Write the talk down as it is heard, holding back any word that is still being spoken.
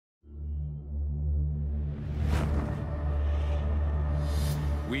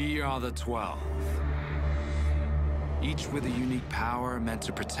We are the 12. Each with a unique power meant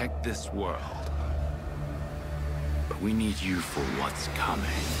to protect this world. But we need you for what's coming.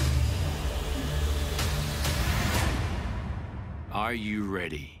 Are you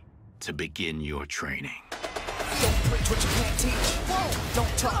ready to begin your training? Don't preach what you can't teach. Whoa!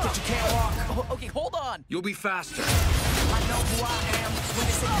 Don't talk what you can't walk. Oh, okay, hold on. You'll be faster. I know who I am. When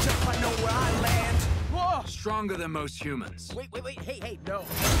they say jump, I know where I land. Whoa! Stronger than most humans. Wait. Hey, no.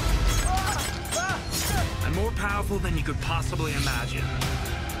 And more powerful than you could possibly imagine.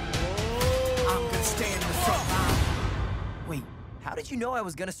 I'm gonna stand in the front line. Wait, how did you know I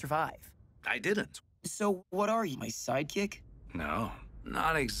was gonna survive? I didn't. So, what are you, my sidekick? No,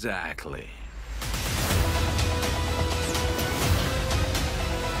 not exactly.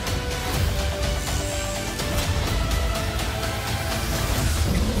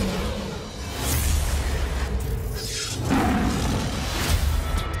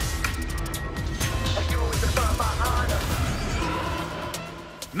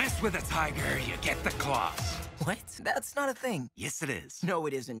 Mess with a tiger, you get the claws. What? That's not a thing. Yes, it is. No,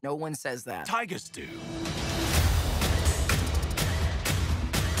 it isn't. No one says that. Tigers do.